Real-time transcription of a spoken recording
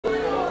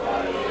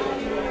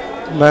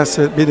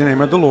Blessed be the name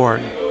of the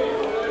Lord.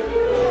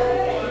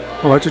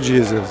 Glory to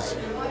Jesus.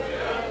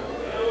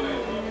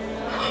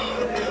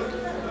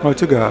 Glory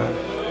to God.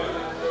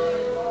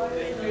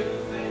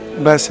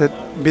 Blessed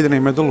be the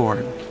name of the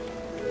Lord.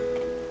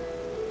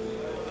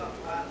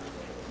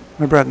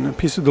 My brethren,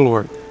 peace of the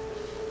Lord.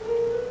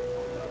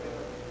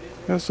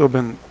 Let's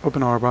open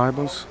our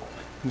Bibles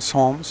in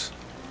Psalms.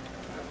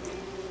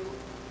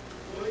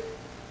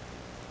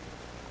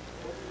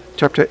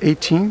 Chapter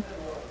 18.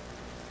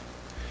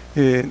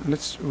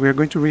 We're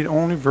going to read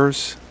only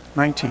verse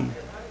 19.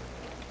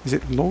 Is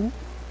it low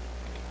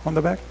on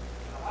the back?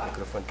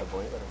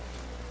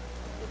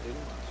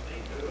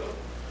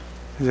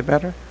 Is it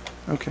better?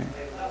 Okay.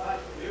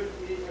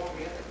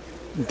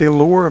 They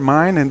lower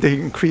mine and they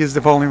increase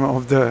the volume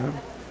of the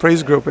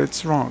praise group.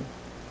 It's wrong.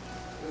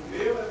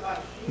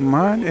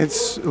 Mine,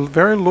 it's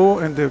very low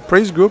and the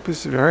praise group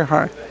is very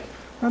high.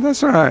 Oh,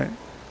 that's all right.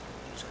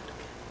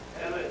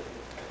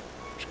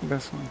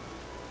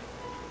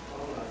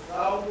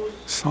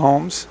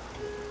 Psalms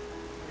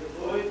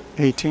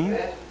 18,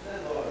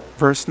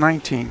 verse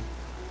 19.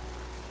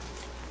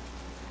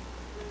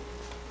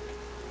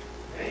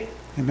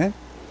 Amen.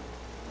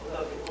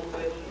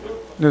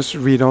 Let's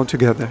read all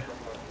together.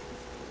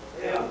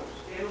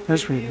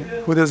 Let's read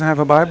it. Who doesn't have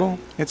a Bible?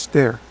 It's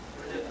there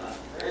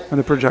on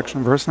the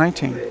projection. Verse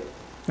 19.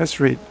 Let's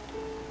read.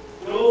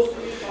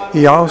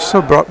 He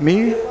also brought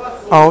me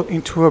out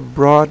into a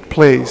broad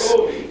place.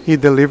 He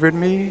delivered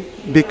me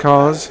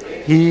because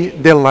he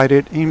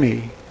delighted in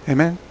me.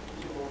 Amen.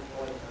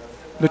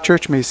 The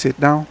church may sit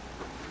down.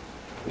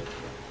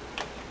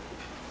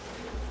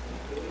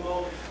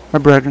 My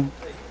brethren,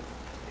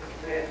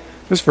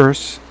 this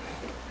verse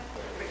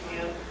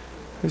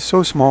is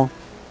so small,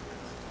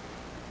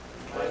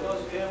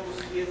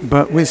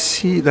 but we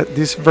see that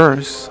this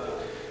verse,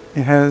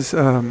 it has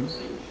a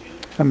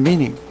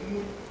meaning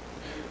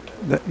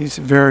that is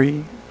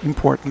very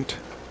important,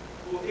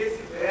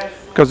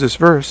 because this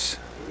verse,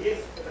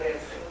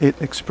 it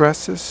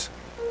expresses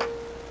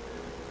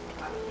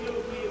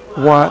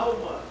what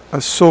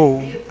a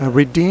soul, a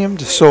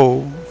redeemed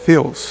soul,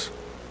 feels.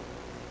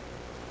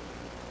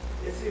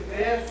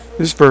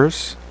 This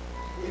verse,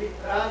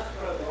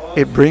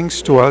 it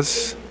brings to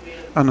us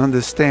an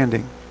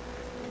understanding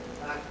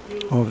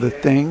of the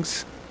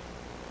things,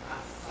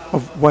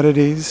 of what it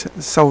is,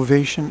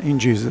 salvation in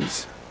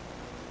Jesus.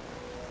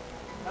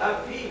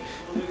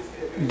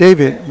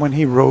 David, when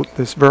he wrote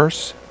this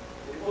verse,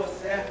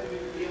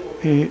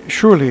 he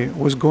surely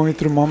was going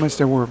through moments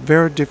that were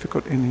very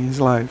difficult in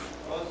his life.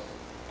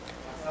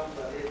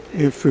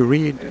 If we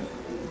read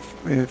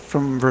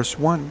from verse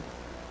 1,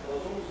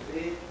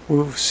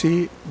 we'll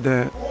see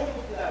that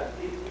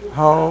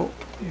how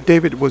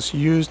David was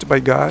used by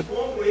God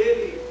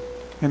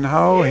and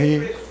how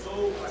he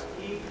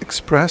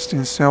expressed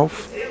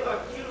himself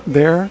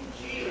there,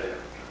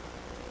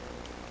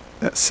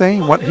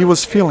 saying what he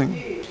was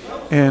feeling.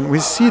 And we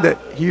see that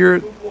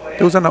here,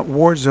 those are not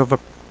words of a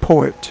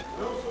poet.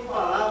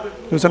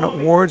 Those are not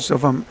words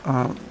of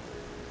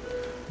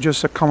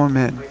just a common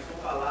man.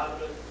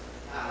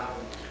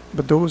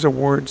 But those are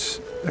words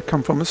that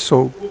come from a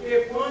soul.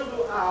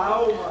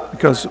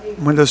 Because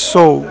when the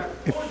soul,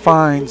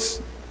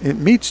 it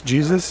meets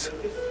Jesus,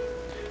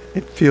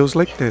 it feels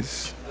like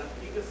this.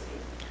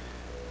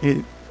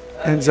 It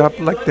ends up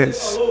like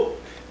this.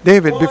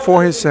 David,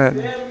 before he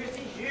said,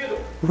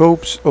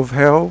 ropes of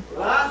hell,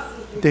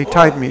 they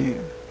tied me.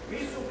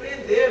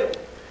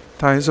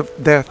 Ties of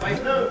death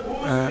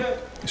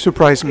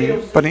surprised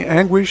me. But in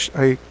anguish,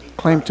 I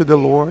claimed to the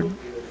Lord.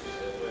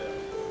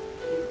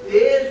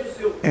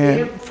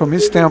 And from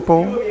his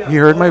temple, he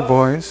heard my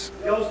voice.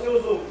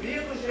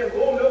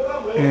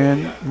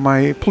 And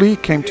my plea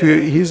came to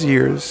his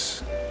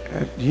ears,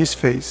 at his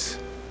face,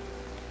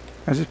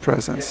 at his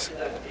presence.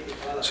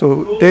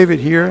 So David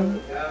here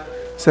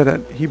said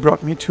that he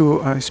brought me to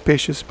a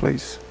spacious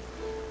place.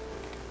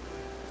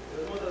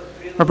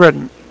 My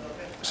brethren,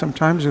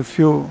 sometimes you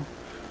feel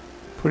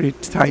pretty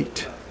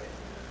tight.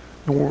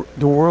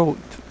 The world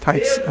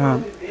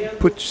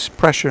puts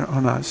pressure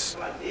on us.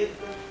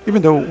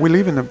 Even though we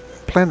live in a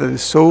planet that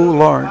is so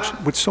large,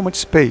 with so much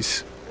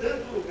space,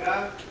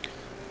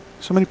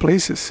 so many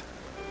places,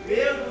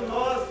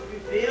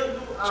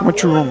 so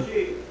much room.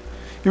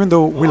 Even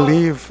though we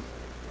live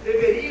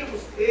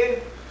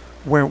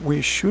where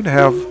we should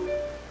have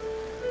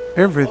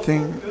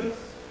everything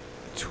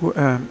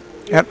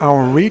at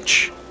our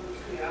reach,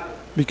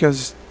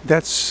 because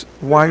that's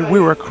why we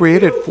were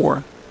created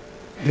for.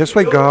 That's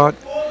why God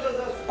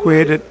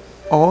created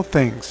all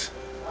things,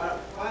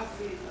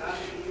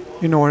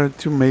 in order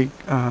to make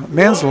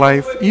man's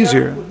life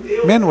easier.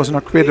 Man was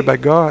not created by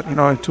God in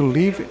order to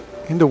live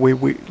in the way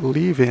we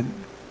live in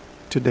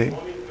today.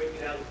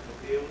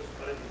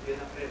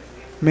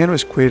 Man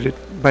was created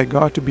by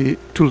God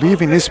to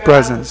live in His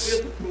presence,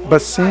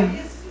 but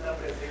sin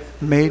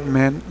made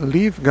man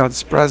leave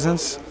God's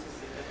presence,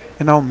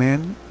 and now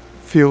man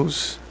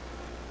feels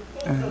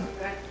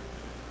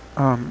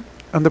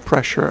under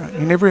pressure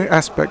in every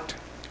aspect.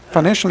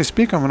 Financially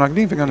speaking, I'm not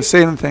even going to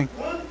say anything,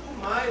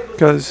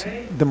 Because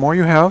the more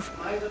you have,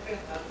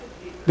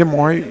 the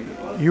more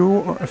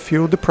you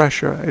feel the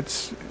pressure.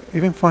 It's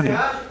even funny.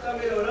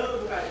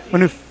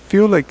 When you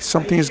feel like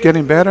something is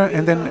getting better,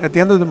 and then at the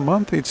end of the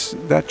month, it's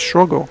that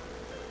struggle.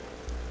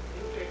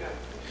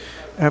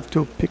 I have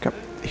to pick up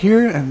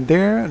here and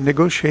there,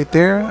 negotiate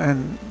there,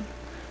 and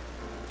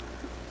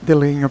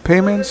delaying your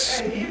payments.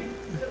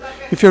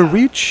 If you're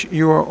rich,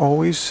 you are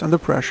always under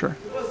pressure.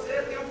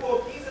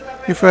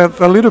 If you have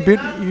a little bit,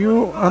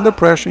 you're under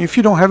pressure. If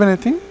you don't have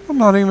anything, I'm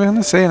not even going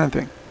to say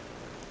anything.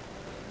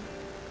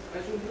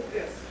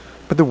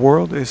 But the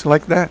world is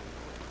like that.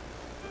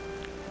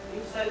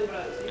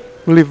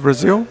 We leave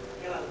Brazil.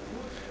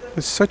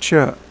 It's such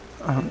a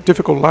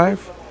difficult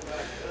life.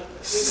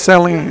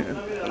 Selling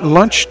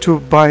lunch to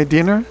buy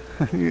dinner.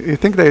 You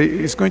think that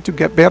it's going to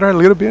get better a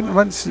little bit,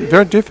 but it's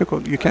very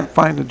difficult. You can't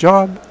find a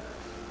job.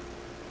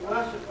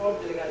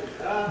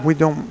 We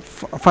don't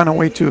find a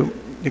way to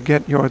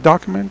get your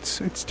documents.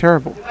 It's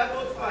terrible.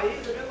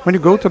 When you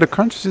go to the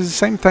countries, it's the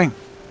same thing.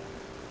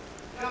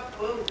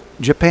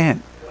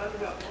 Japan.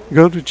 You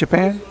go to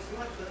Japan,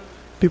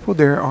 people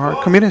there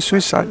are committing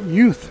suicide.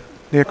 Youth,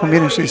 they are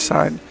committing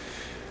suicide.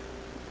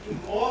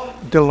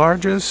 The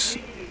largest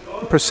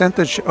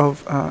percentage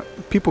of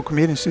people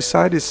committing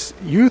suicide is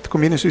youth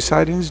committing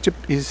suicide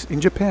is in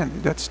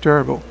Japan. That's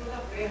terrible.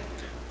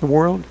 The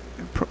world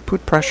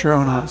put pressure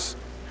on us,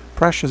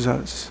 pressures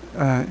us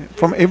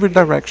from every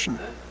direction.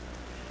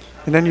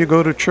 And then you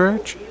go to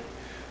church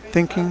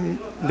thinking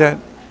that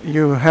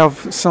you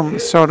have some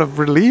sort of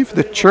relief.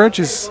 The church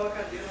is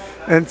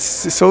it's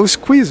so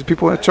squeezed.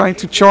 People are trying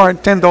to charge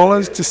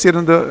 $10 to sit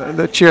on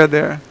the chair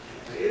there.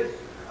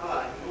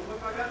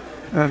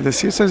 And the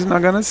sister is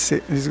not going to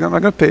sit. He's not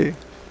going to pay.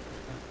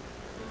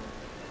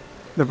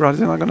 The brother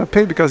is not going to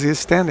pay because he is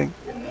standing.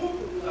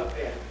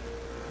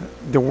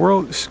 The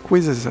world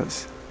squeezes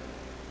us.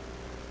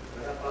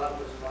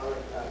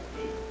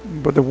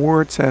 But the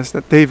word says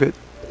that David,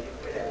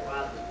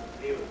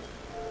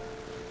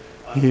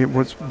 he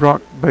was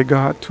brought by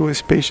God to a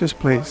spacious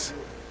place.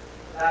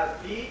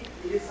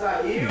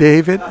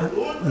 David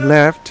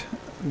left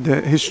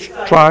his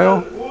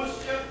trial.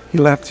 He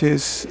left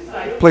his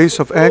place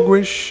of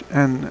anguish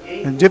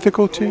and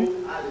difficulty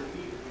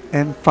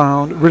and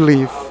found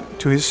relief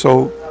to his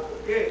soul.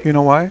 You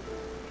know why?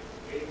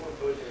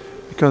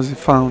 Because he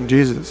found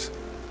Jesus.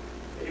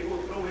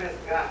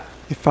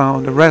 He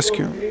found a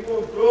rescue.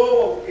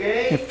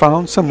 He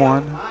found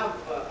someone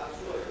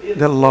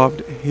that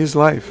loved his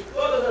life.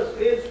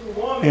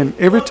 And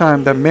every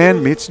time that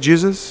man meets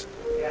Jesus,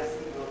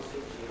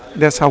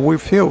 that's how we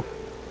feel.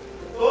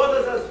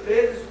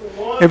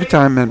 Every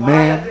time a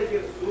man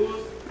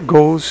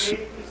goes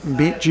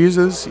meet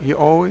Jesus, he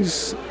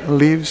always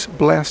lives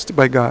blessed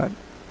by God.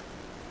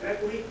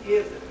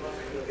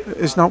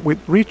 It's not with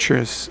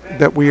riches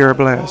that we are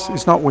blessed.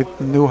 It's not with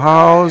new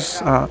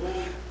house,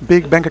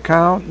 big bank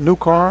account, new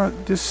car.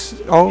 This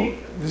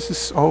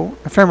is all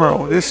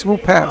ephemeral. This will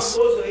pass.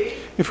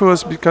 If it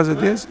was because of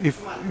this,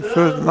 if it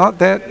was not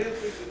that,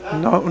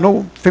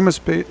 no famous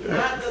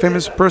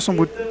person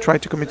would try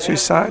to commit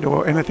suicide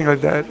or anything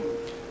like that.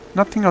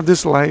 Nothing of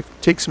this life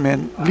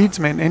leads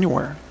man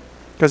anywhere,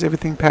 because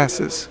everything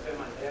passes.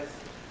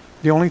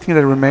 The only thing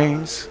that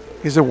remains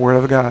is the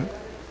Word of God.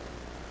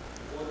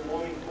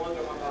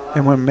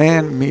 And when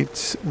man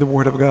meets the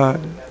Word of God,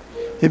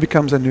 he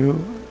becomes a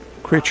new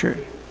creature.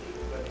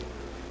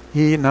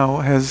 He now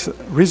has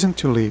reason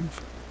to live.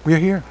 We are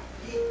here.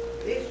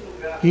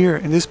 Here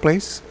in this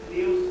place,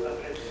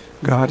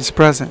 God is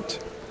present.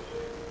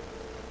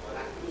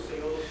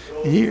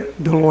 Here,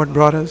 the Lord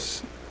brought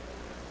us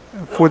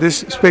for this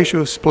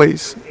spacious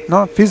place,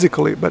 not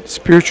physically, but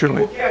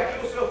spiritually.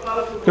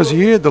 Because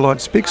here the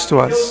Lord speaks to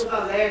us.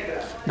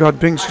 God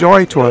brings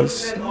joy to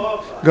us.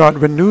 God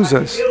renews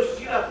us.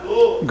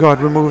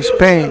 God removes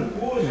pain.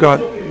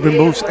 God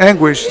removes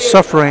anguish,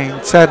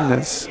 suffering,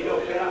 sadness.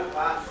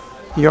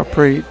 He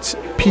operates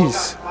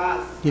peace.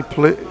 He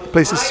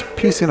places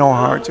peace in our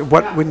hearts.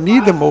 What we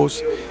need the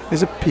most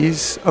is a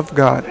peace of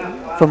God,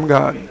 from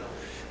God,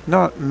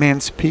 not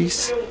man's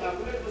peace.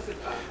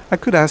 I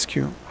could ask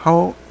you,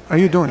 how are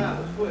you doing?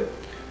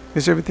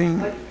 Is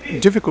everything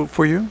difficult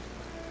for you?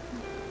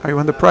 Are you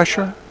under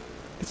pressure?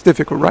 It's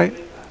difficult, right?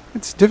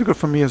 It's difficult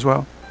for me as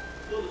well.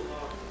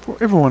 For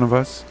every one of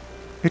us,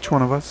 each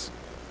one of us.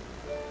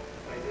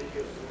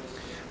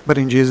 But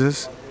in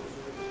Jesus,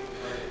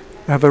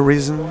 we have a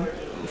reason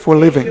for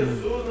living.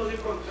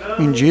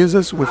 In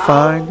Jesus, we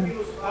find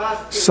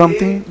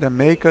something that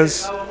makes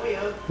us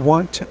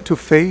want to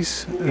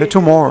face the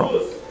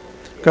tomorrow.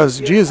 Because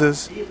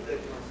Jesus,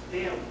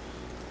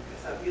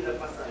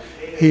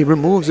 He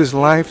removes this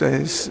life that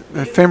is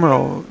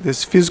ephemeral,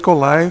 this physical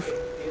life,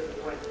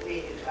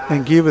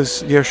 and gives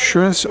us the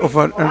assurance of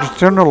an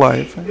eternal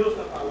life.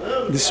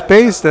 The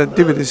space that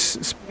David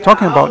is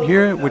talking about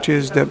here, which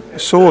is the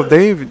soul of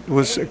David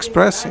was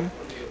expressing,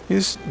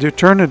 is the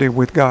eternity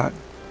with God.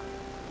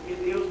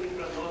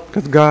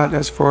 Because God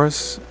has for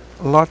us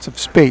lots of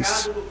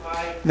space.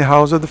 In the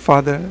house of the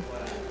Father,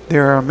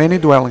 there are many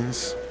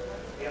dwellings.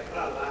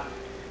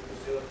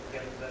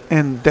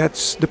 And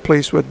that's the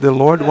place where the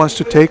Lord wants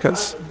to take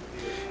us.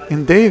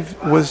 And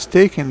David was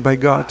taken by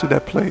God to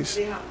that place.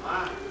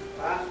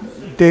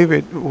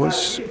 David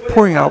was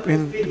pouring out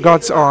in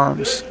God's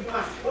arms.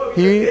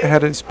 He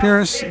had an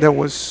experience that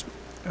was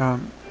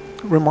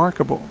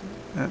remarkable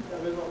and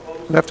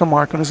left a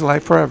mark on his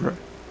life forever.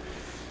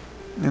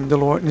 And the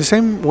Lord, in the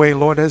same way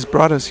Lord has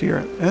brought us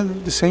here,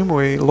 and the same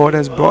way Lord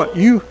has brought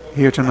you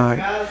here tonight.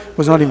 It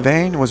was not in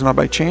vain, it was not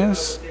by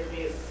chance.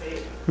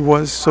 It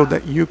was so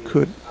that you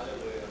could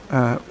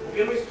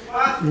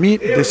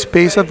meet the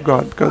space of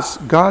God, because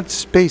God's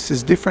space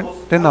is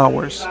different than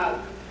ours.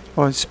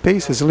 Our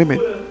space is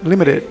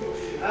limited.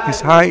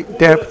 It's high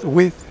depth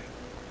with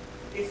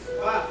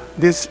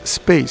this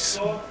space.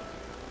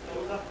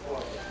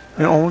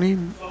 It only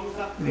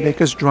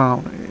make us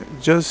drown.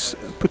 It just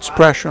puts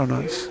pressure on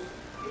us.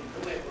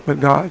 But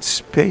God's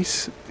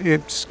space,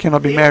 it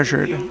cannot be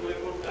measured.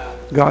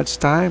 God's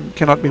time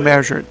cannot be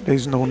measured.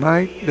 There's no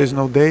night, there's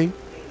no day.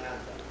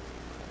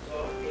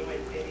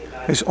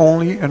 There's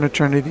only an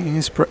eternity in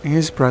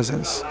his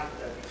presence.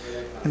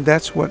 And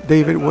that's what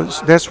David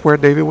was. That's where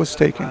David was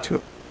taken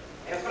to.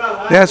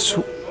 That's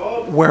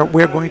where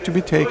we're going to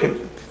be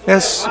taken.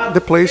 That's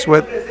the place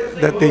where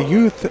that the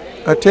youth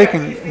are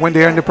taken when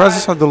they are in the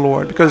presence of the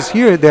Lord. Because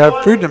here they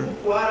have freedom.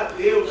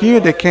 Here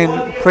they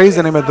can praise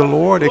the name of the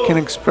Lord. They can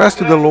express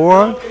to the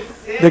Lord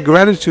the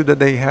gratitude that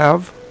they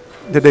have,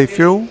 that they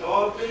feel,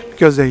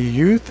 because they're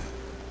youth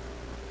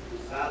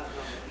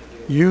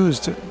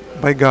used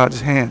by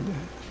God's hand.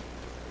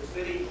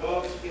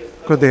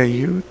 Because they are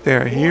youth, they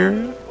are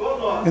here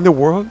in the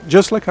world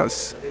just like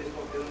us,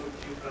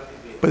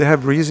 but they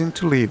have reason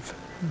to live.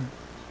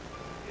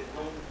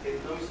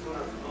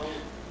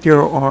 They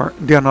are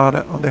not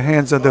on the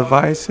hands of the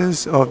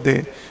vices, of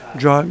the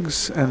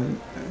drugs,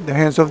 and the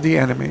hands of the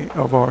enemy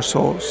of our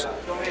souls,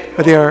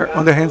 but they are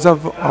on the hands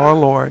of our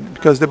Lord,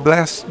 because the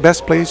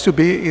best place to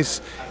be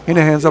is in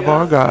the hands of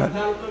our God.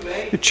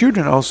 The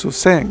children also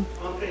sing.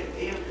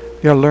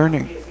 They are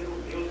learning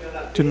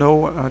to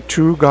know a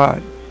true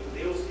God,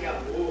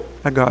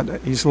 a God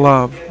that is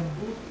love,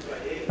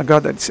 a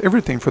God that's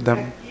everything for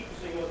them.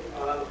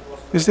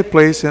 This is the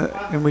place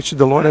in which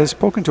the Lord has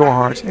spoken to our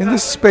hearts. In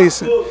this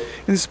place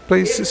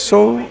is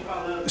so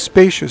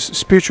spacious,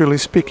 spiritually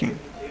speaking,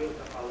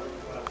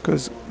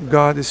 because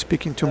God is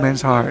speaking to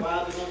man's heart.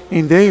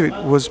 And David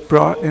was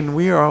brought, and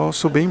we are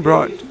also being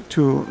brought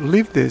to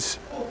live this.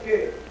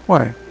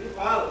 Why?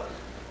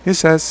 He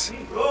says,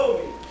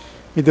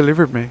 He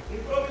delivered me.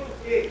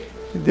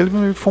 He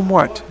delivered me from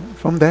what?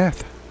 From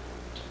death.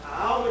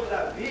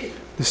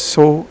 The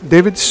soul,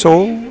 David's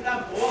soul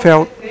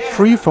felt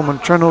free from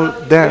eternal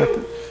death,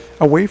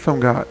 away from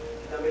God.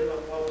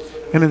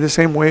 And in the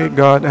same way,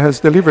 God has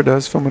delivered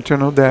us from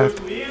eternal death,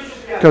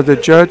 because the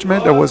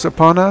judgment that was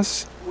upon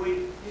us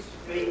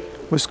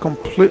was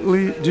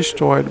completely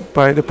destroyed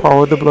by the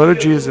power of the blood of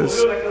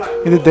Jesus.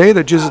 In the day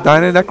that Jesus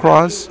died on that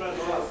cross,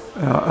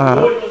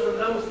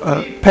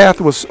 a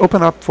path was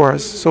opened up for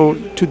us. So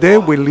today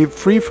we live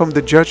free from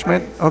the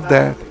judgment of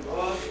death.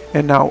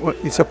 And now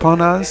it's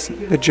upon us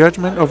the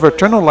judgment of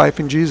eternal life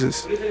in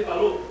Jesus.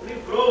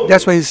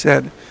 That's why He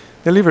said,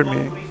 deliver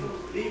me.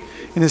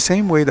 In the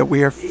same way that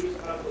we are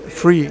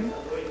free,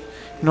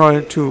 in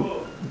order to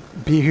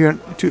be here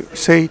to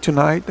say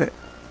tonight that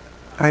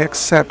I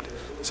accept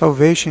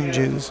salvation in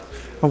Jesus.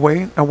 I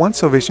want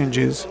salvation in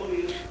Jesus.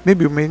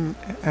 Maybe you may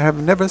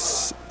have never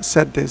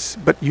said this,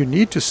 but you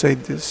need to say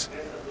this.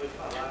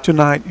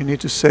 Tonight you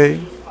need to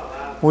say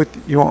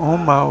with your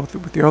own mouth,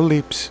 with your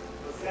lips,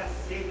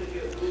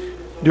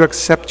 do you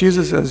accept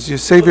Jesus as your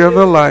Savior of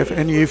your life?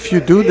 And if you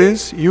do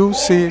this, you'll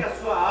see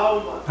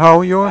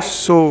how your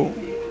soul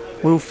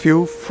will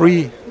feel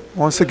free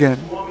once again.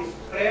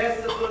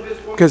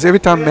 Because every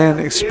time man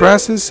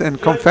expresses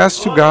and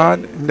confesses to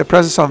God in the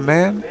presence of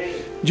man,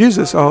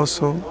 Jesus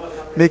also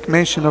make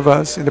mention of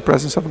us in the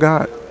presence of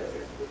God,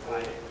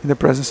 in the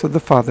presence of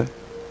the Father.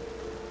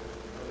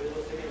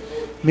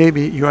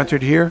 Maybe you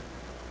entered here.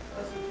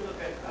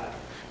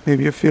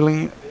 Maybe you're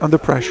feeling under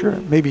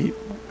pressure. Maybe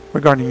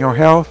regarding your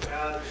health.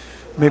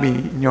 Maybe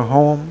in your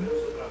home.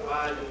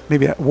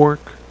 Maybe at work.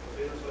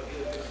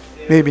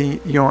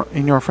 Maybe you're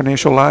in your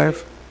financial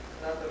life.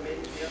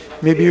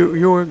 Maybe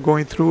you're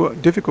going through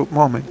difficult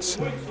moments.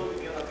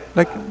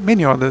 Like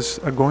many others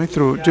are going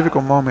through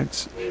difficult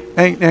moments.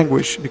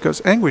 Anguish,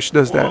 because anguish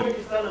does that.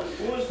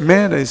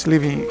 Man that is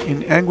living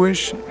in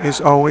anguish is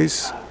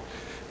always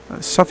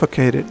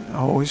suffocated,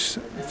 always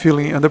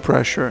feeling under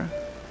pressure.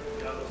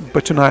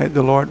 But tonight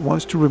the Lord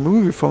wants to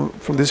remove you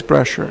from this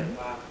pressure.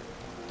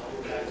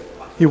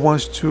 He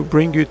wants to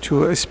bring you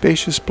to a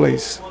spacious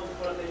place.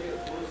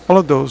 All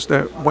of those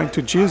that went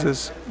to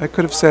Jesus, I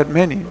could have said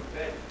many.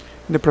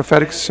 In the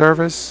prophetic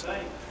service,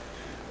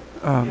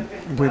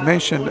 we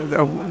mentioned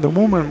the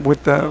woman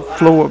with the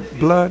flow of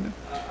blood.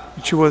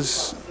 She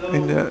was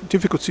in a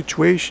difficult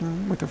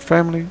situation with her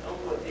family.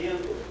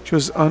 She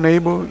was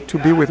unable to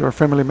be with her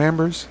family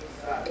members.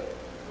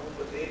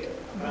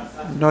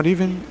 Not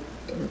even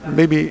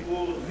maybe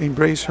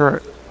embrace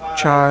her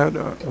child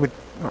with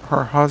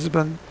her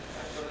husband.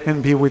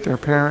 and be with her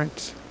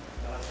parents.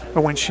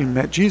 But when she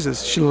met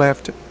Jesus, she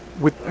left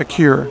with a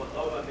cure.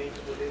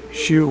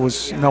 She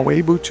was now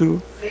able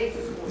to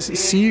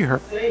see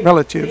her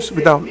relatives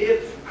without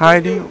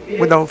hiding,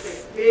 without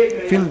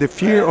feeling the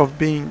fear of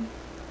being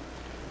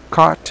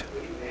caught.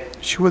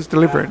 She was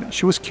delivered.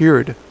 She was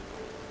cured.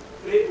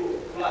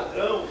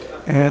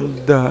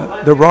 And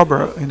the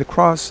robber in the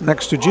cross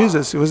next to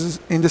Jesus, it was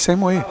in the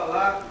same way.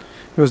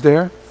 He was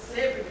there,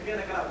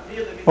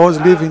 always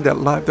living that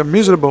life, the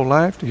miserable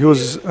life. He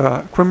was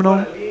a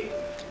criminal,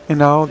 and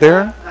now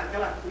there,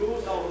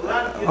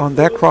 on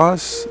that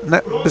cross,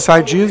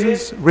 beside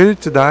Jesus, ready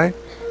to die.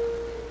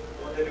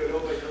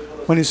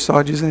 When he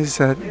saw Jesus, he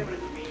said,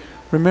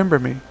 "Remember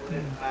me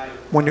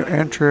when you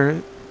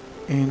enter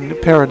in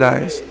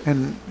paradise."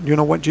 And you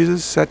know what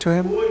Jesus said to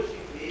him?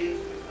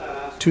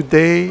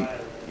 "Today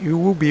you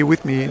will be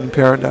with me in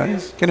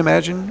paradise." Can you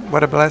imagine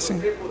what a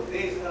blessing?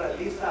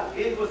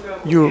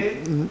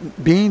 You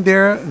being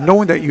there,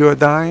 knowing that you are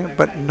dying,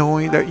 but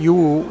knowing that you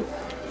will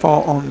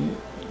fall on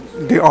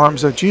the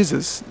arms of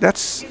Jesus.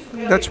 That's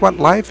what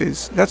life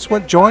is. That's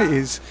what joy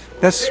is.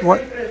 That's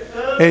what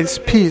is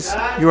peace.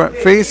 You are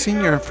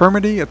facing your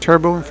infirmity, a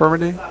terrible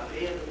infirmity,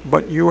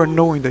 but you are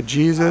knowing that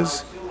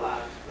Jesus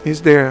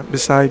is there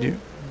beside you.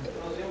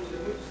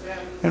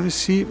 And we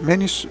see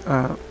many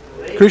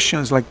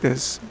Christians like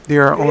this. They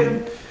are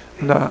on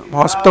the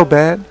hospital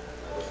bed,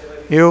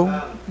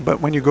 ill, but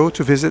when you go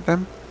to visit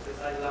them,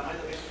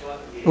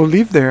 you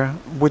live there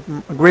with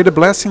a greater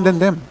blessing than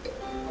them.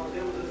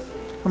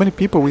 How many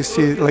people we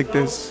see like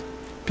this?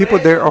 People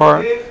there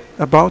are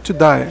about to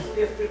die,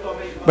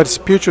 but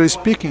spiritually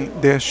speaking,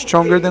 they are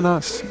stronger than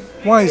us.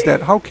 Why is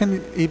that? How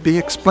can it be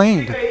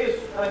explained?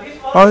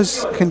 How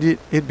can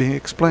it be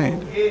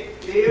explained?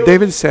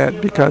 David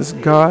said, "Because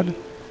God,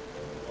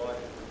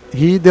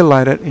 He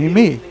delighted in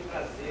me."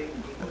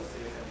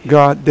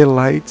 God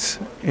delights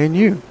in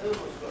you.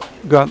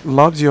 God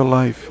loves your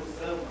life.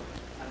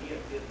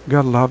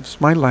 God loves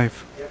my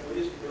life.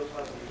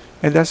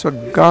 And that's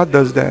what God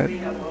does that.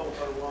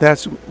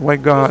 That's why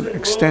God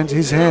extends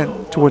His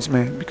hand towards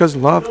man. Because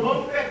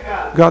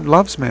God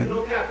loves man.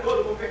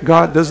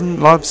 God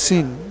doesn't love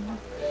sin.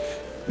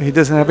 He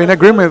doesn't have an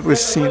agreement with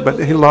sin, but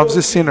He loves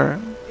the sinner.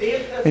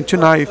 And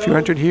tonight, if you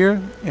entered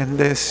here in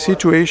this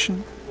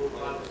situation,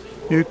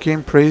 you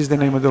can praise the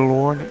name of the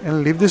Lord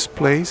and leave this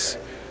place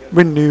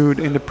renewed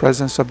in the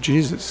presence of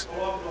Jesus.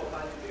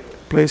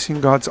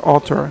 Placing God's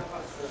altar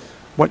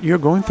what you're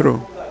going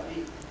through.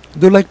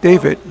 Do like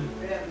David.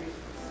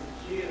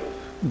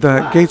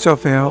 The gates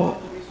of hell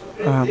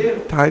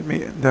tied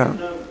me.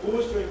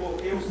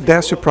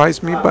 Death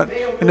surprised me, but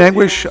in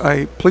anguish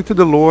I pleaded to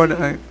the Lord,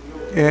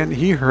 and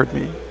He heard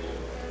me.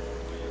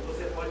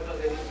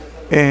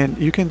 And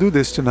you can do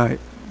this tonight.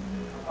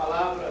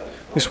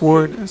 This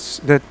word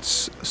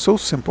that's so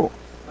simple,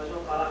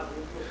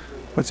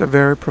 but it's a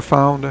very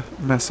profound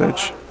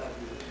message.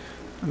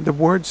 The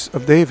words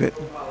of David,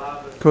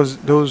 because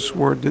those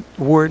were the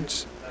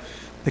words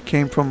that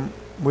came from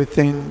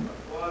within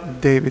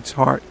David's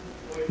heart.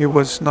 It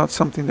was not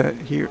something that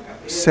he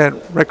said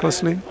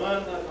recklessly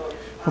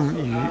from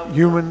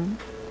human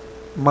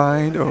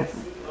mind,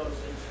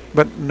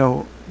 but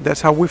no,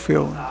 that's how we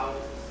feel.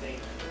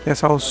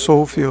 That's how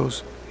soul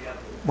feels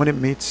when it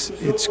meets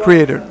its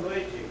Creator.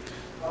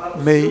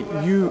 May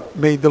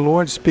the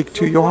Lord speak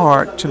to your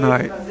heart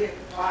tonight.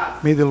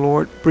 May the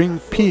Lord bring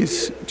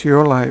peace to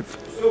your life.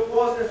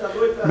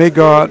 May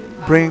God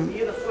bring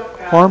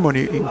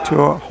harmony into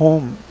your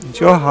home,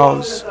 into your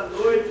house.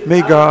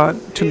 May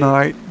God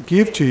tonight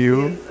give to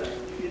you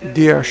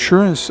the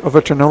assurance of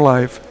eternal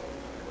life,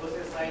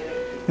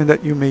 and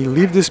that you may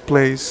leave this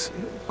place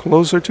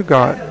closer to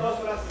God.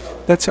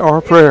 That's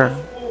our prayer.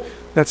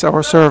 That's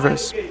our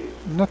service.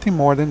 Nothing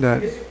more than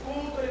that.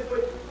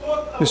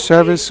 The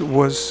service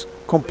was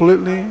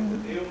completely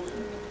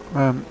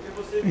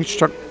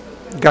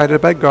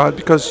guided by God,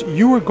 because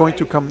you were going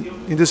to come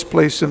in this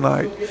place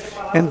tonight.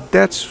 And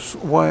that's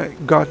why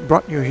God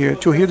brought you here,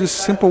 to hear this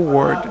simple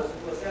word.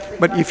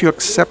 But if you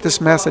accept this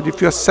message,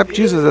 if you accept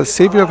Jesus as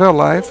Savior of your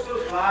life,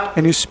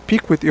 and you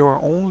speak with your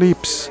own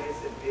lips,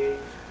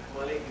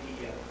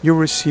 you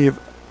receive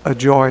a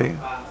joy,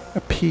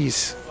 a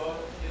peace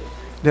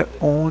that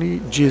only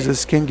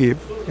Jesus can give.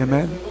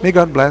 Amen. May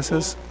God bless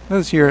us.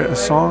 Let's hear a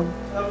song.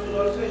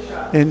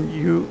 And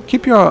you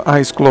keep your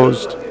eyes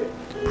closed,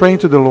 praying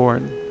to the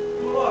Lord,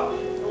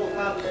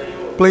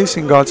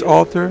 placing God's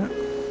altar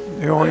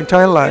your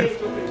entire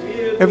life.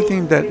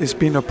 Everything that is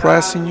been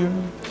oppressing you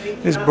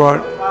has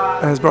brought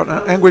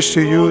anguish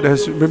to you, that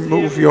has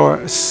removed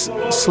your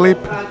sleep.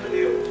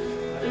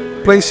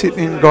 Place it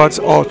in God's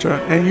altar,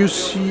 and you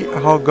see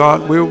how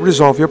God will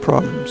resolve your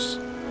problems.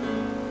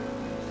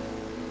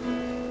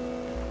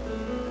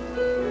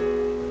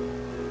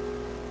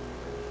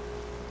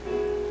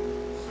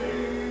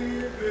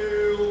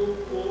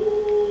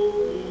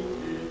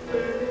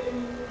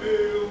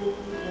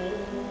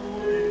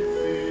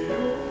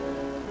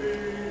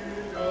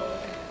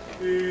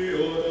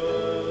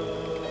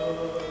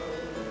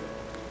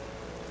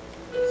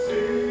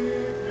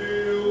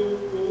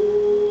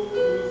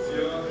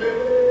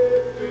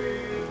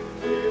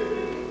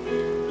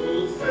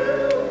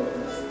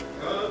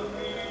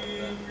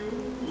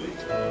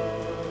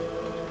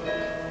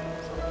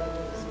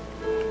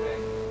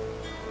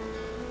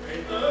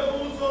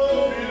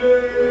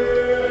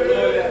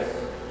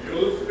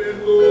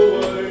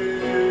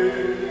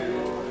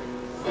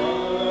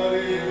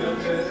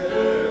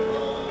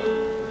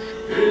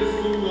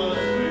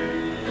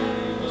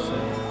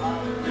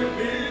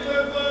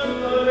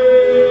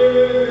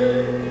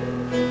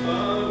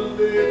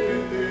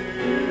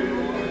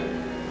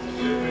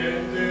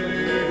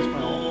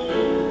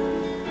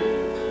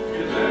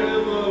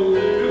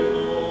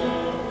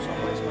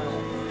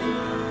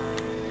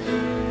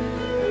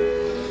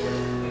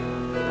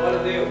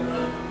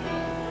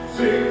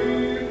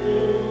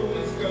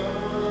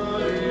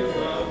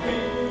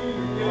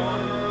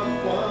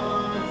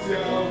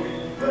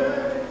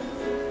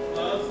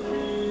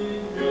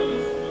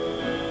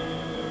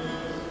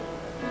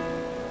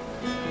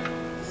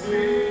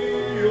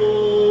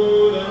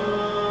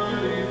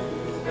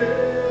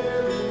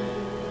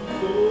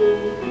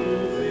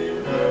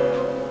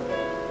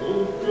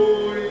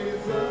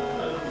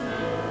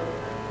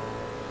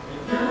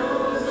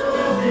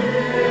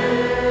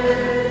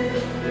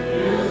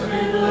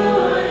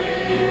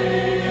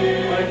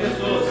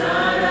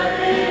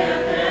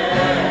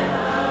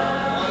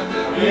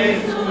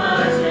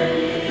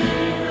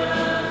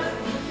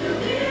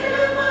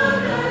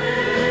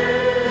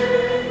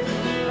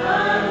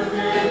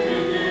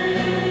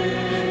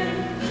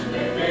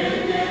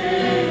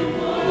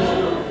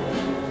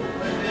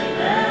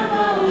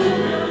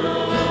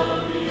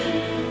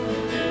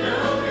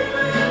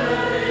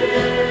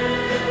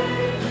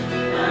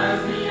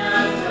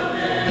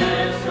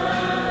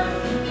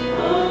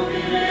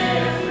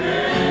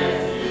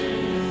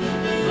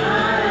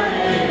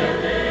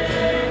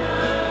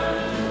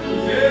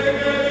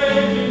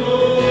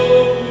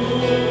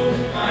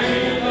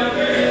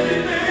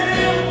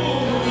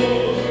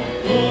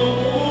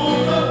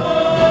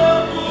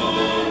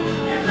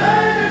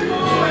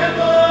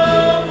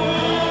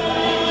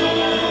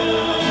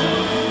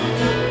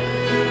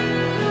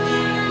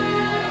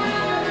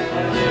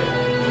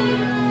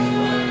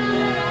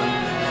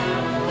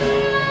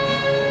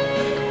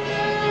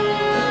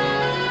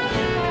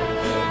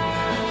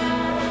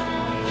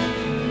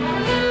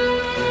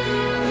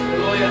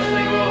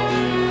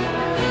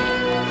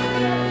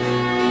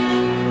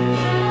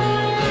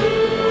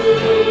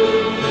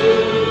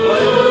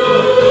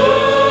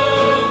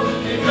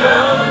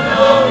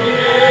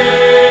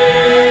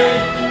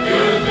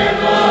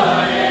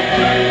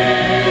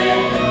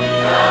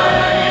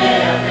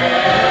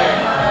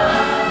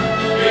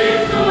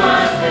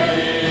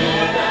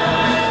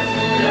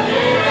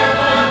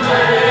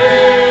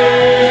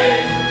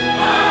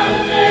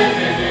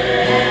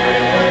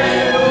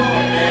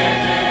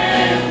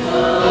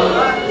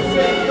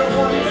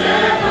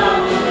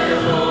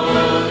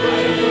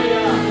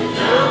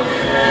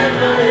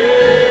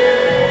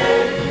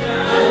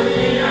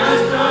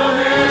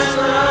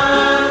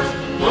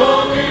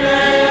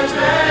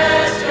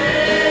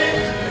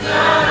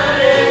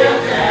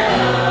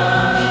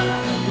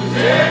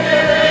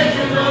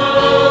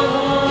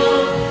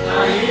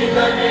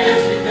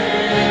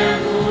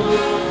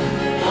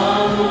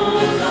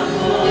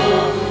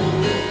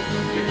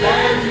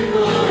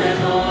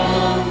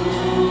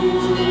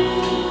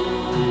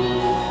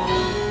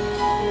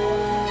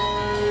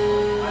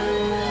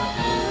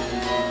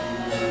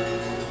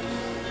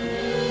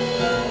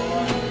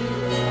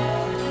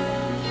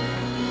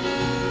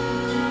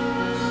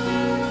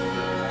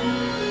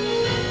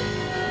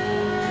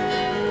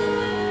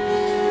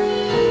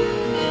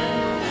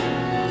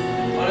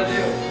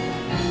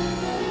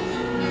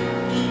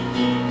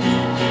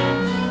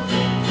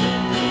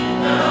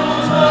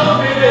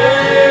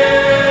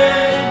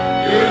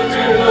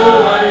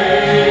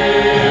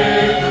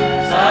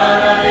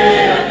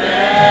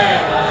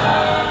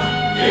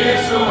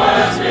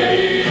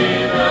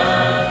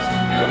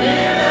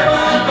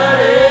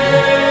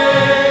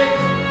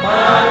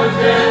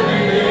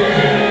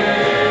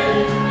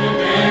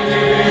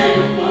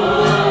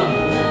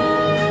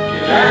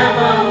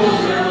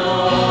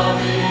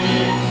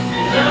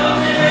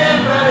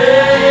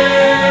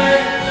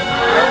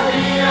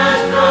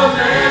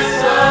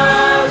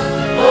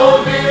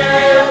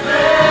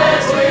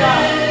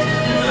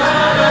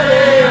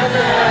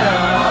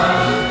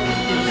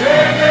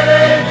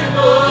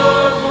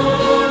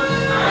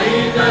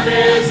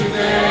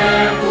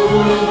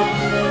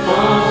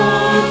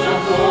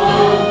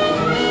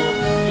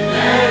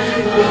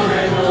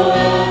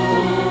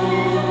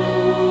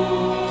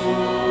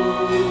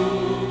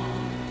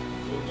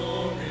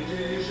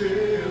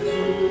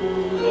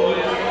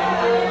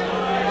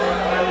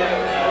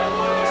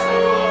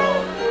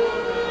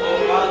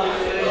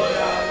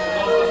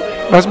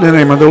 Blessed be the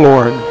name of the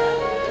Lord.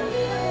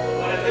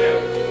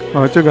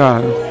 Glory to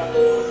God.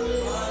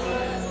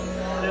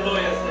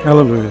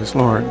 Hallelujah,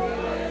 Lord.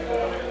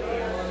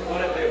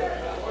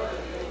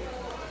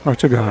 Glory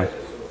to God.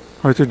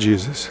 Glory to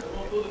Jesus.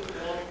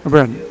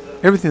 Brother,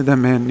 everything that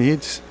man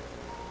needs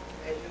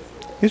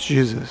is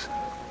Jesus.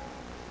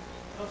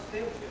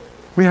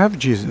 We have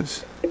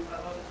Jesus.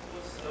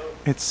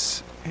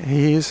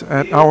 He is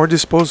at our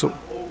disposal.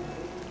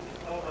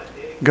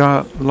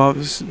 God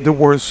loves the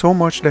world so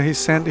much that He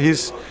sent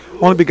His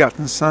only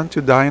begotten Son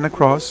to die on a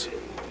cross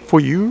for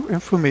you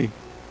and for me.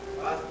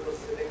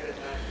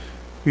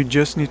 You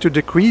just need to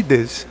decree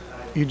this.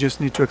 You just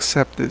need to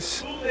accept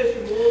this.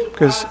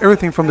 Because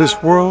everything from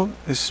this world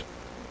is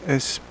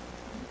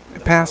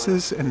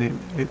passes and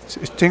it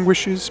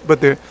extinguishes, but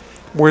the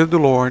word of the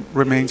Lord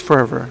remains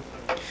forever.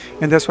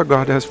 And that's what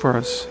God has for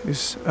us,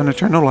 is an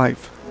eternal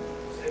life.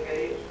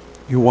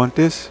 You want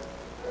this?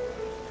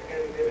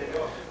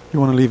 You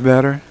want to live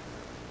better?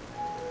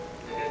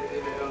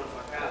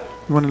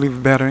 You want to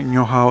live better in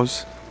your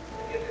house?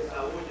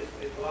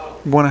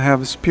 You want to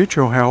have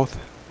spiritual health?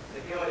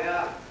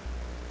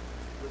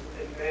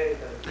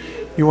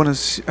 You want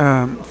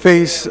to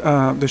face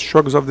the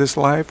struggles of this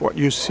life, what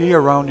you see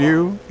around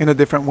you, in a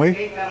different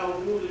way?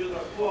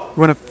 You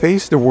want to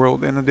face the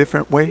world in a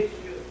different way?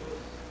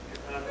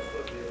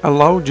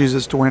 Allow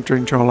Jesus to enter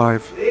into your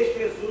life.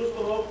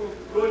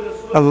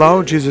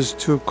 Allow Jesus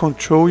to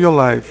control your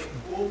life.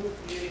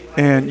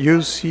 And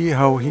you'll see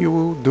how He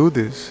will do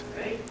this.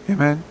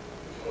 Amen.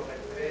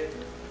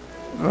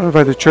 I'll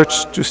invite the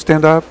church to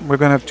stand up. We're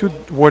going to have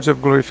 2 words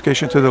of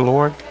glorification to the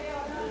Lord.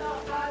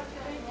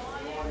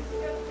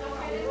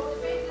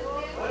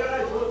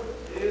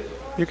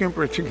 You can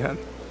pray together.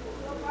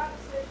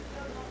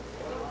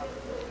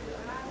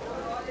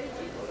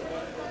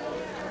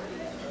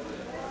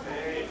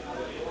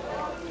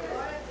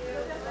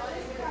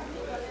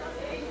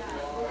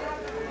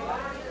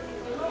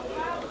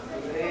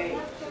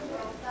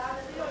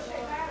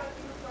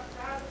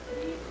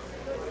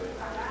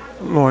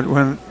 Lord,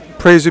 we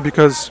praise you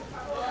because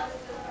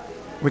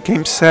we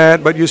came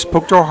sad, but you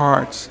spoke to our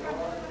hearts.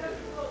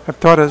 Have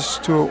taught us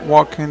to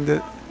walk in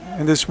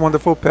this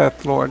wonderful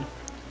path, Lord.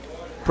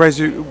 Praise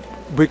you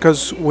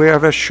because we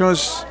have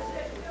assurance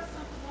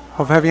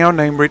of having our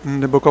name written in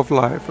the book of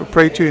life. We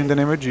pray to you in the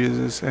name of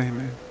Jesus.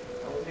 Amen.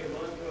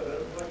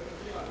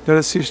 The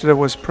other sister that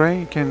was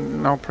praying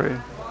can now pray.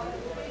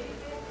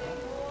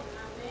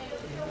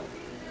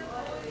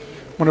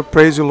 I want to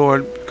praise you,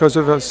 Lord, because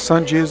of our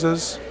Son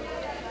Jesus,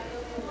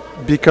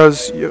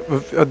 because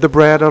of the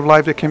bread of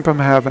life that came from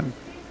heaven.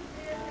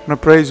 I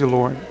want to praise you,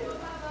 Lord,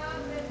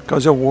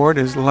 because your word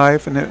is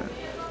life and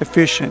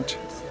efficient.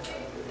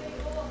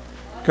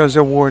 Because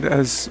your word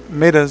has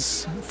made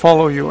us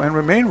follow you and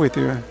remain with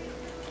you.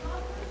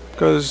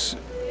 Because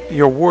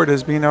your word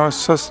has been our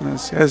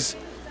sustenance, has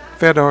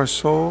fed our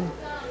soul,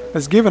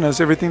 has given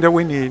us everything that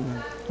we need.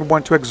 We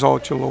want to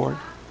exalt you, Lord,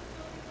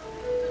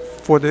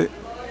 for the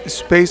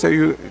space that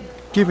you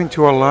give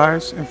into our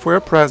lives and for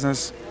your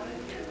presence.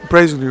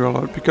 Praise you,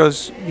 Lord,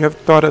 because you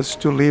have taught us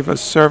to live as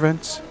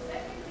servants,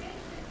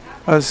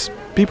 as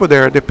people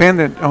that are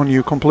dependent on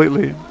you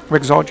completely. We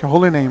exalt your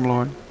holy name,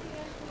 Lord,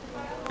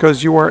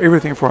 because you are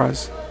everything for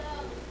us.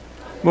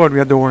 Lord,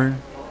 we adore you.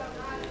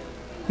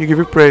 You give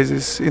you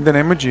praises in the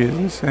name of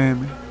Jesus.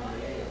 Amen.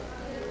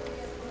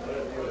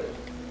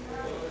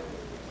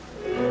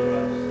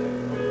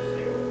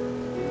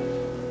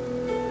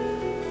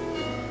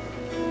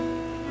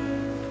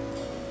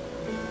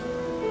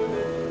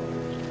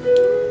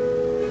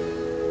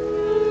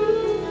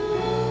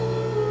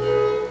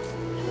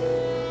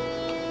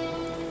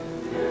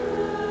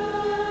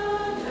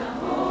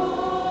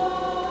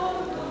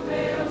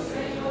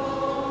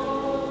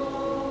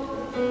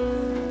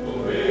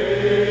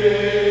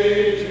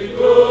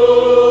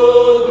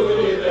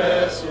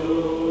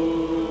 Teu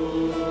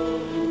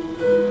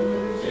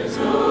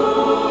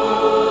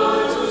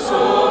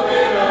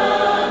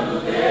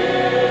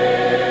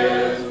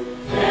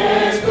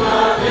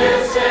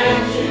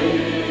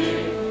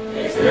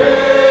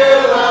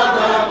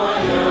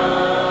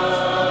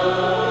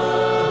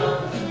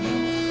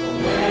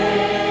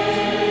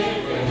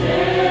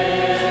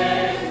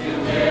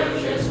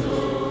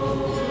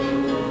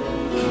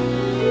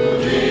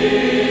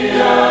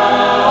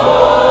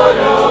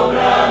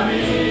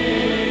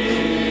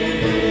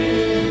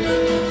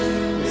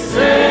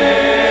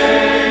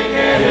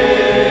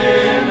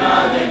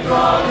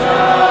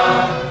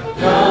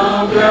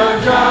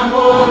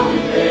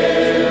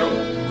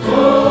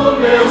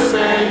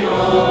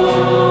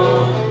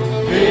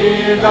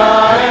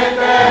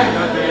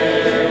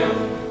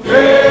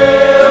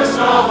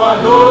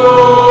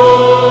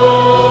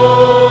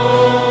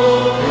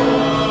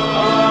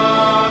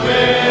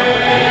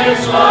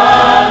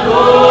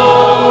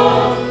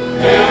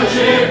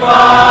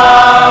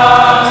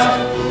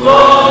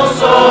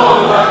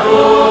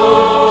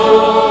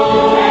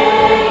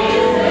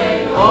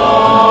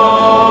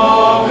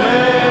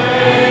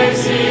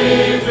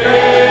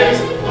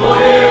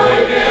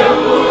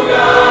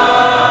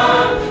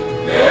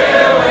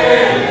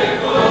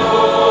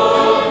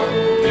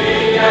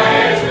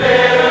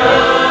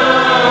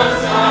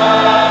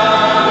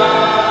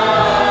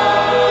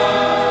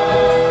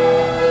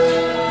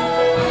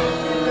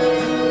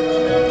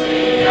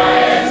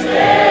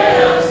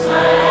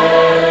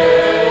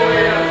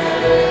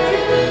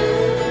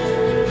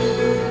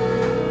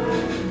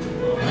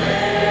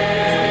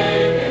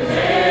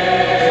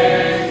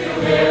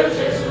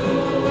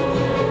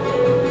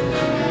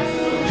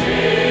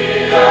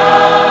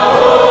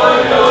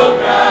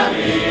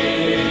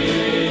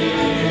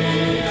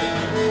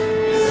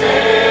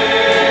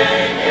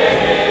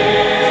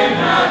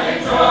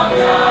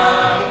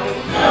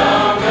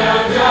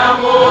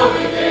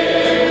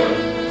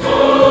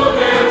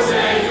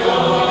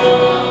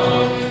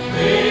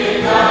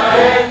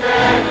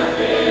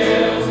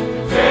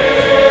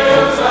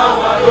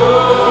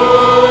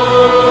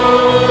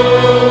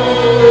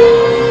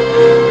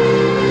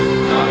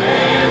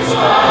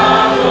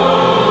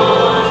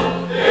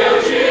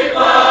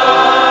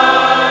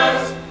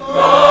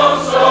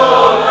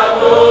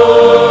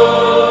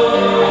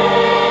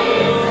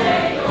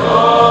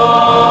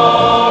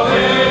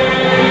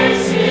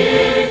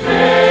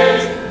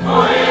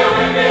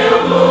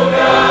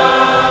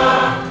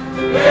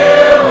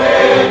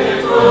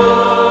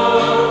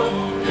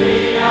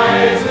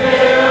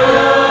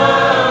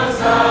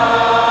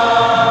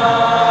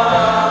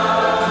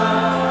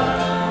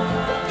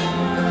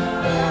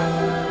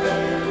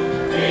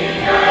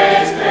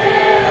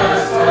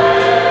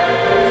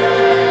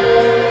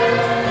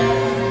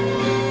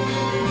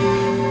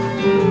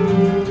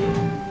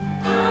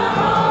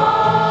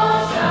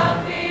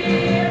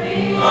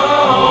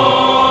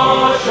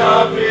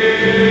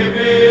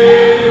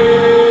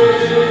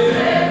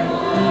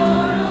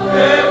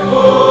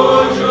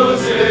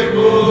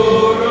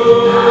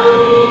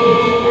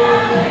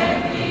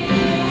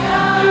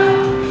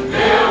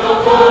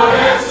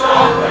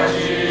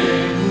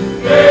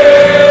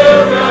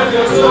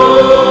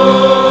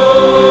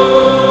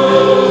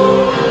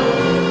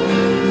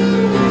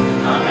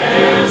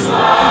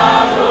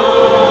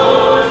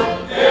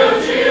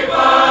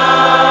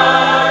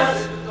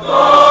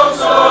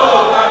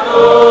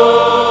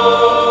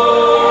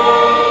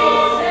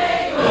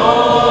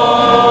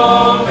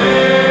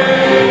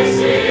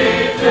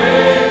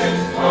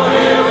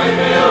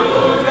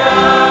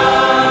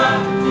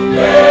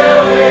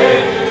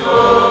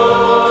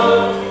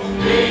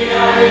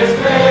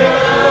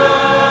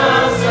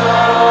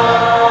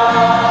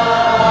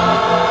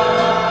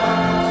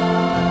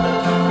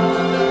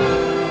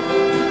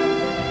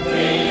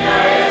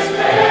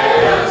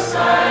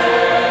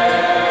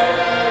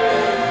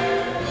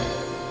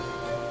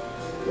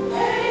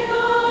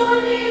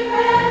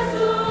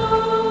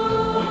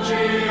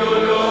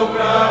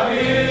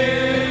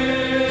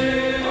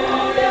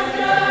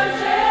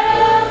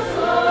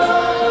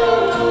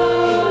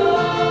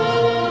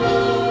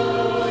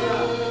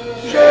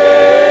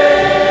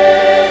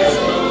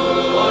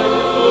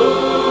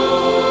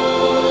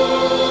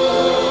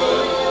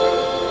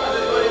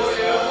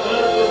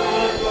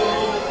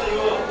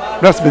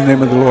Blessed be the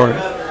name of the Lord.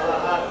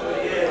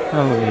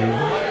 Hallelujah.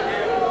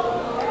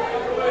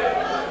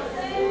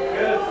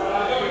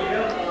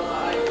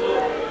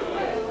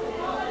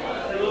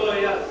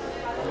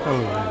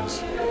 Hallelujah.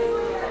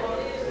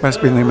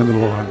 Blessed be the name of the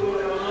Lord.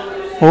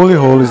 Holy,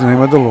 holy is the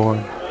name of the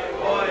Lord.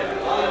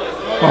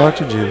 Glory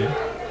to Jesus.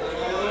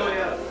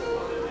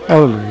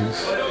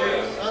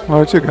 Hallelujah.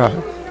 Glory to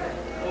God.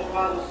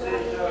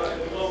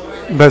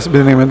 Blessed be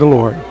the name of the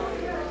Lord.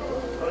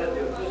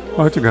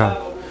 Glory to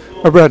God.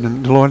 My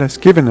brethren, the Lord has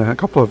given a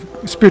couple of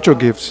spiritual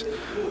gifts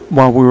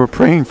while we were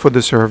praying for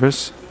the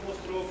service.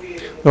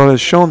 The Lord has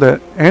shown that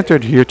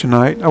entered here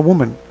tonight a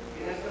woman.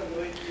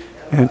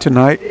 And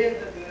tonight,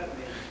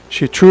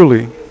 she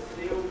truly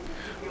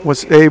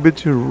was able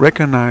to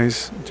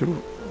recognize,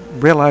 to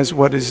realize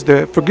what is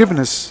the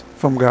forgiveness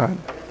from God.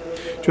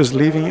 She was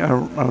living a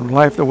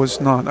life that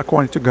was not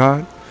according to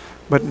God,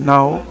 but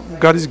now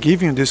God is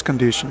giving you this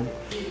condition.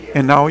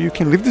 And now you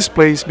can leave this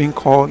place being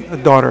called a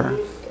daughter,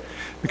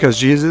 because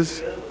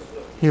Jesus,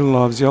 He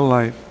loves your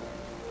life.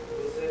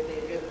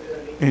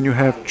 And you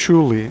have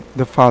truly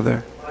the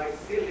Father,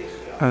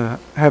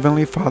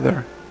 Heavenly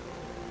Father.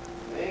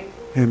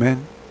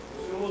 Amen.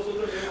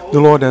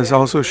 The Lord has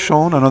also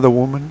shown another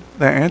woman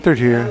that entered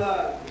here,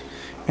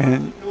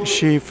 and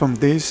she, from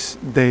this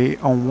day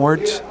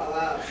onwards,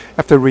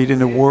 after reading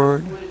the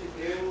Word,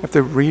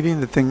 after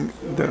reading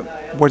the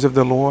words of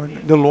the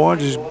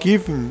Lord is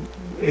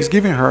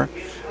giving her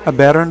a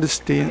better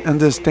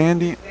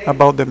understanding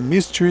about the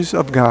mysteries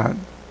of God.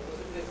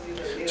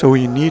 So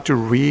you need to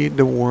read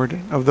the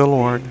Word of the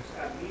Lord.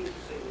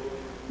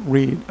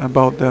 Read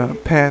about the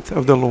path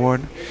of the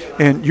Lord,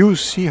 and you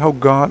see how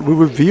God will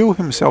reveal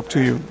Himself to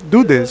you.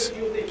 Do this.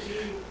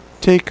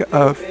 Take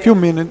a few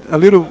minutes, a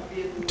little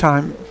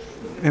time,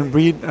 and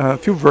read a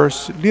few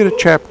verses, read a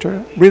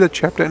chapter,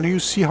 and you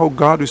see how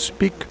God will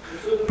speak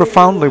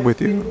profoundly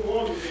with you.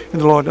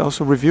 And the Lord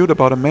also revealed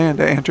about a man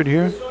that entered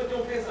here.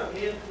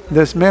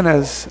 This man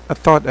has a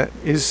thought that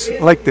is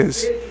like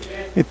this.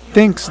 It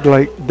thinks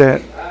like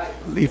that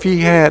if he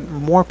had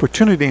more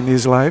opportunity in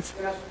his life,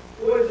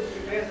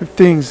 if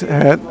things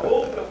had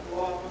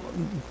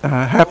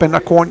happened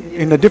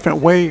in a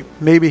different way,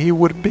 maybe he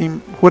would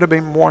have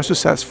been more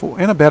successful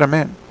and a better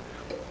man.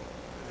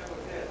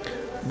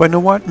 But you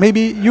know what?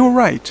 Maybe you're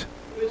right.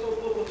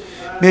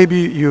 Maybe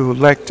you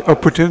lacked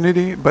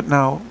opportunity, but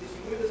now,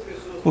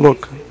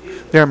 look,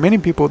 there are many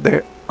people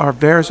that are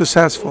very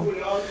successful.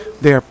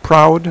 They are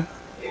proud,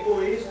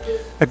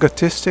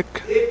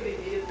 egotistic,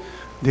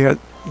 they are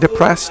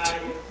depressed,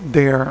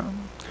 they are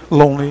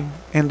lonely,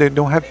 and they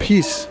don't have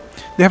peace.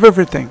 They have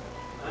everything,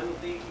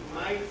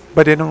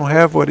 but they don't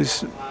have what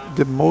is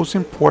the most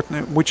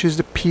important, which is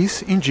the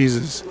peace in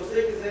Jesus.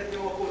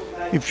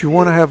 If you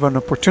want to have an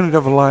opportunity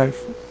of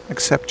life,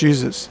 accept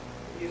Jesus.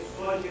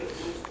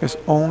 Because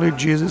only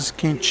Jesus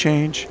can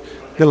change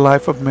the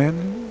life of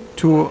man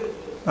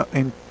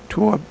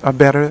into a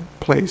better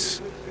place.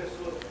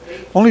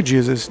 Only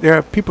Jesus. There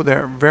are people that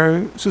are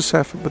very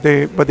successful, but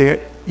they are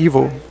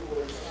evil.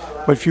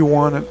 But if you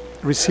want to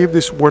receive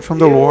this word from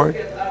the Lord,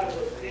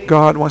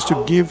 God wants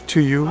to give to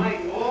you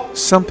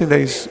something that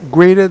is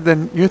greater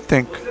than you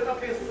think.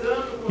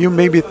 You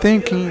may be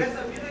thinking,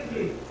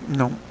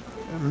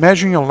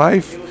 measuring your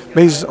life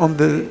based on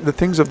the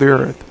things of the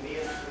earth.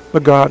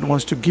 But God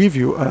wants to give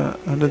you an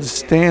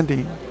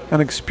understanding, an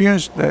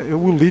experience that it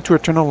will lead to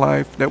eternal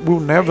life that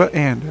will never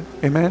end.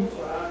 Amen?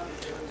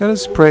 Let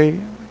us pray,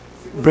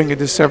 bring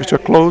this service to a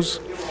close.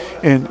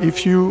 And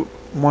if you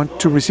want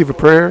to receive a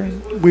prayer,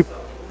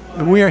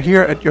 we are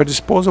here at your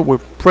disposal. We'll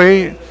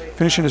pray,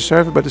 finishing the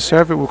service, but the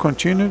service will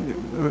continue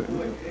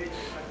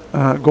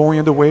going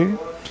in the way.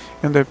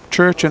 And the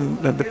church and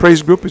the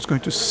praise group is going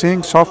to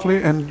sing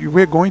softly, and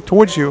we're going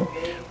towards you.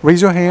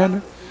 Raise your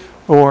hand,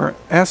 or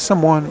ask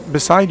someone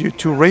beside you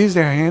to raise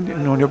their hand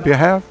on your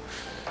behalf,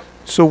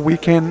 so we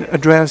can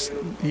address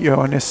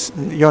your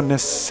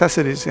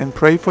necessities and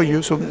pray for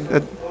you, so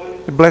that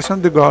the blessing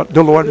of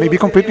the Lord may be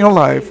complete in your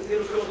life.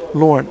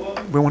 Lord,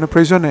 we want to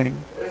praise your name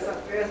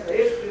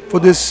for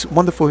this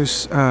wonderful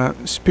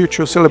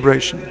spiritual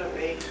celebration,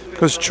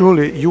 because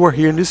truly you are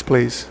here in this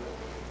place.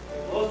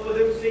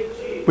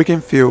 We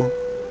can feel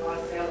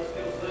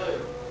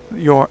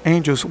your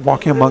angels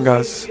walking among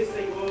us.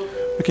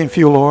 We can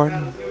feel, Lord,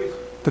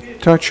 the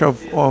touch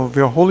of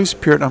your Holy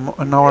Spirit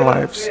on our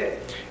lives.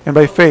 And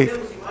by faith,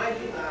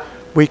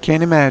 we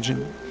can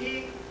imagine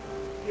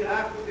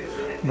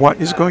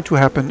what is going to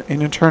happen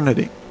in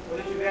eternity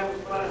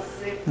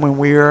when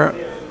we are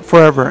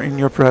forever in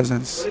your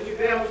presence,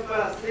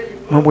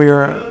 when we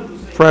are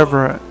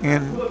forever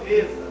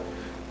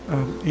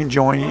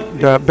enjoying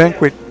the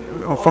banquet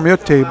from your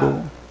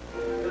table.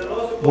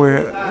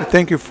 We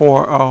thank you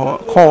for our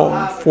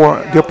call,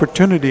 for the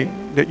opportunity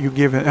that you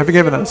have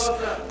given us,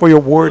 for your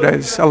word that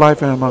is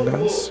alive and among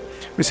us.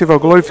 Receive our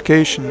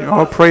glorification,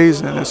 our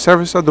praise, and a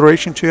service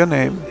adoration to your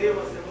name.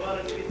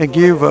 And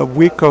give a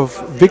week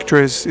of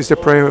victories is the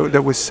prayer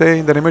that we say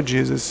in the name of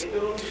Jesus.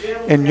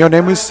 In your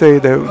name we say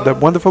the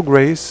wonderful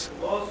grace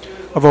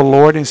of our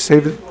Lord and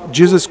Savior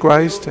Jesus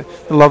Christ,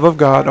 the love of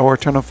God, our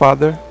eternal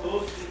Father,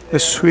 the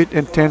sweet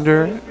and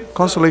tender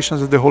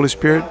consolations of the Holy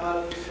Spirit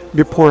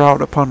be poured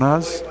out upon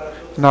us,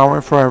 now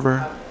and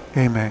forever.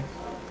 Amen.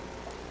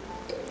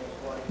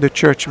 The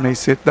church may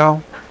sit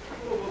down.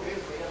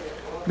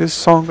 This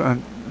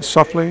song,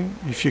 softly,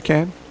 if you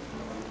can.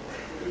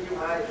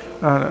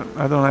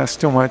 I don't ask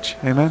too much.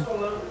 Amen.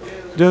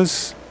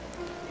 Just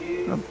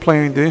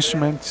playing the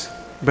instruments.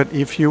 But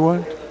if you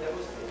want,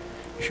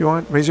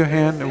 raise your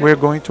hand. We're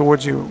going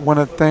towards you. Want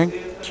to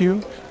thank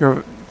you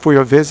for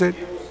your visit,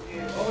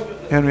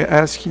 and we're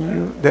asking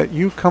you that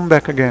you come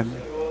back again.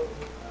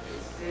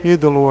 Here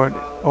the Lord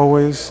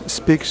always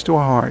speaks to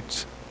our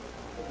hearts.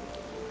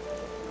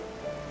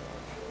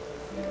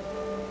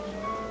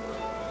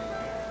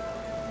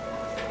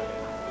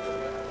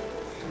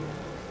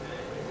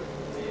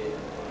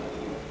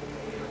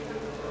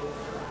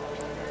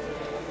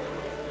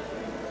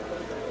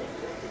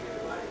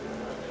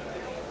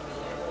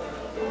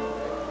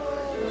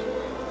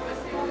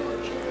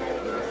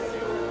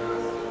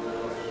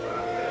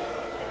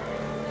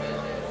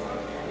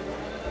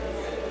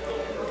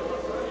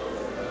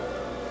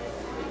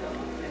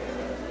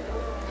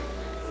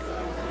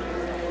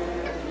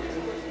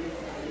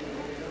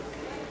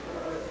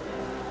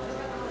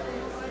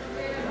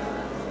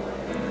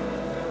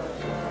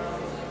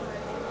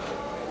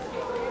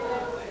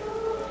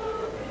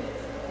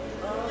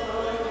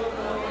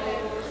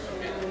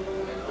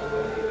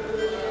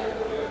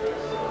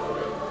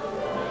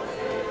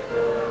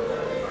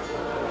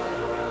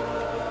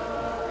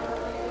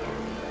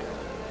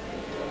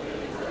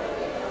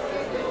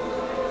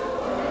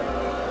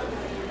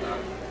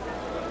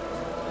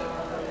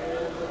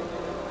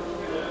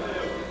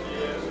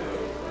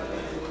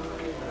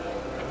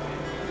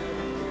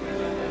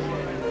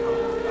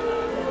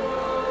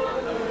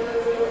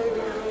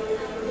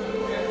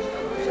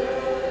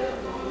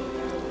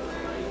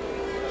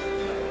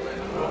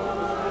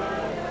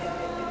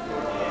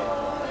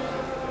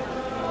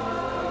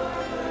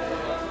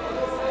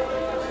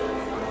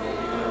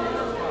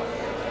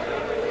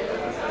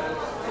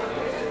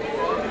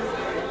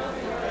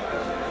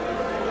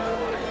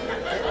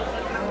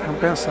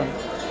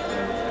 Pensando.